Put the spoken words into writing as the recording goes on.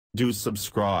Do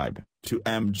subscribe to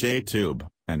MJTube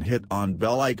and hit on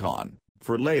bell icon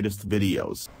for latest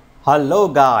videos. Hello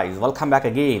guys, welcome back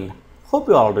again. Hope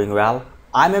you are all doing well.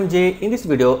 I'm MJ. In this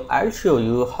video, I'll show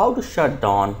you how to shut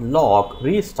down, lock,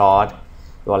 restart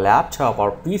your laptop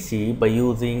or PC by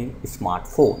using a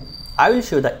smartphone. I will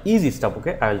show you the easy stuff,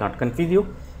 okay? I will not confuse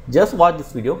you. Just watch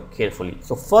this video carefully.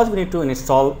 So first we need to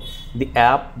install the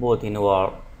app both in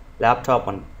your laptop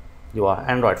and your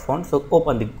Android phone. So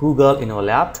open the Google in your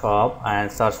laptop and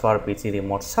search for PC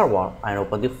remote server and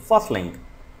open the first link.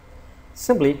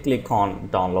 Simply click on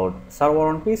download server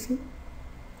on PC.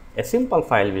 A simple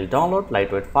file will download,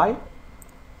 lightweight file.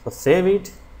 So save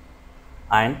it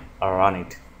and run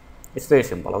it. It's very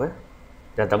simple, okay?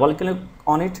 Just double click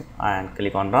on it and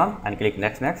click on run and click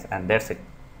next and that's it.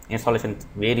 Installation is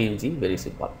very easy, very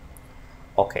simple.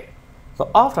 Okay. So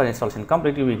after installation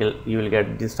complete, you will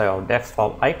get this type of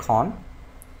desktop icon.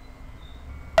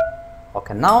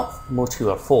 Okay, now move to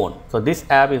your phone. So this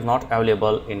app is not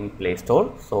available in Play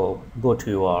Store. So go to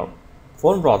your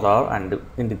phone browser and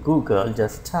in the Google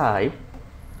just type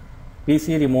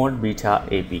PC Remote Beta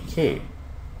APK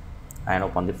and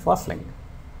open the first link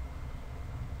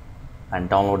and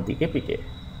download the APK.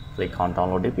 Click on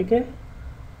download APK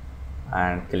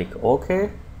and click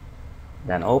OK.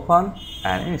 Then open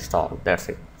and install. That's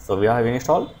it. So we have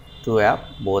installed two apps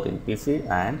both in PC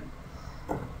and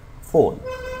phone.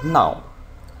 Now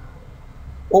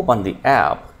open the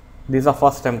app. This is a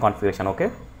first time configuration, okay?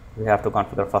 We have to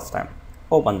configure first time.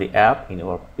 Open the app in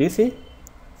your PC,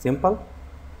 simple,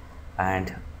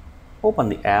 and open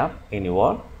the app in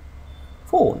your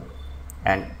phone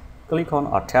and click on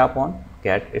or tap on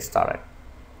get started.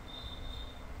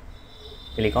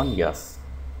 Click on yes.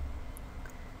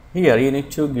 Here you need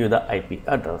to give the IP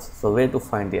address. So where to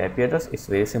find the IP address? It's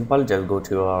very simple. Just go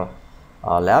to your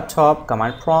laptop,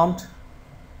 command prompt,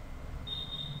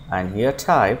 and here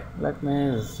type, let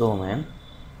me zoom in.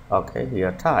 Okay,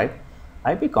 here type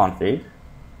ipconfig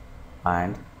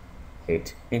and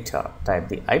hit enter. Type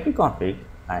the ipconfig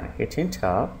and hit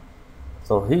enter.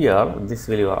 So here this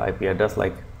will your IP address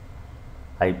like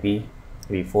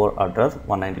IPv4 address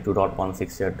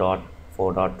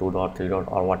 192.168.4.2.3.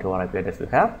 or whatever IP address you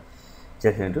have.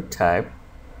 Just need to type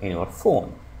in your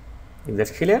phone. Is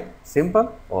that clear? Simple.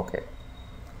 Okay.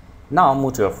 Now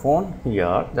move to your phone.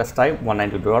 Here just type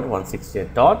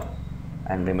 192.168.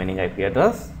 and remaining IP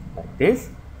address like this.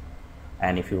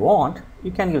 And if you want,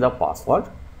 you can give the password.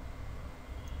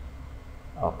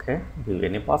 Okay, give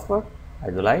any password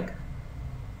as you like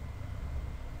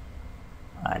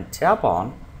and tap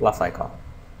on plus icon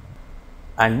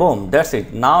and boom, that's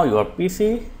it. Now your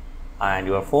PC and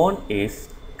your phone is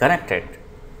connected.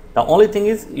 The only thing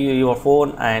is your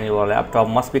phone and your laptop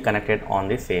must be connected on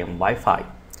the same Wi-Fi.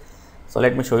 So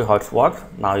let me show you how it works.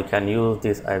 Now you can use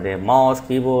this as a mouse,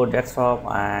 keyboard, desktop,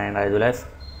 and as well as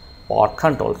power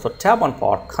control. So tap on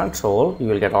power control, you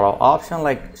will get a lot of options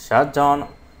like shutdown,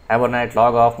 Hibernate,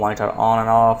 Logoff, monitor on and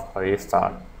off,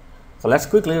 restart. So let's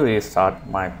quickly restart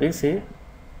my PC.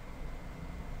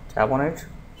 Tap on it.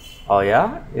 Oh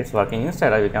yeah, it's working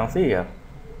instead, as you can see here.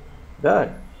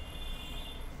 Good.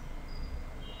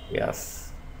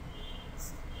 Yes.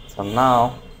 So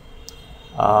now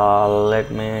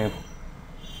let me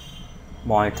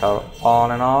monitor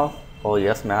on and off. Oh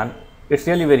yes man, it's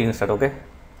really very instant. Okay,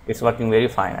 it's working very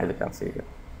fine, as you can see here.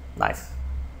 Nice.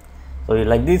 So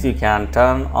like this you can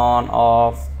turn on,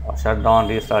 off, or shut down,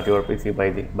 restart your PC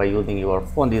by using your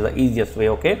phone. This is the easiest way.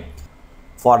 Okay,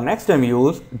 for next time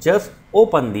use, just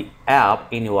open the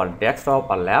app in your desktop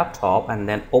or laptop and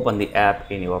then open the app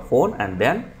in your phone and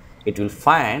then it will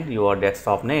find your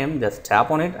desktop name. Just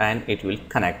tap on it and it will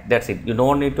connect. That's it. You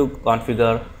don't need to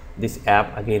configure this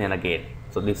app again and again.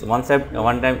 So this one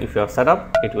time if you are set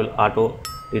up, it will auto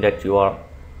detect your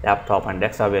laptop and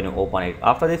desktop when you open it.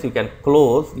 After this you can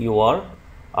close your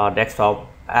desktop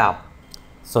app.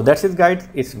 So that's it guys.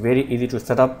 It's very easy to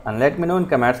set up and let me know in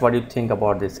comments what you think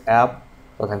about this app.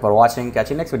 So thanks for watching. Catch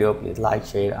you next video. Please like,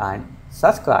 share and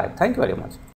subscribe. Thank you very much.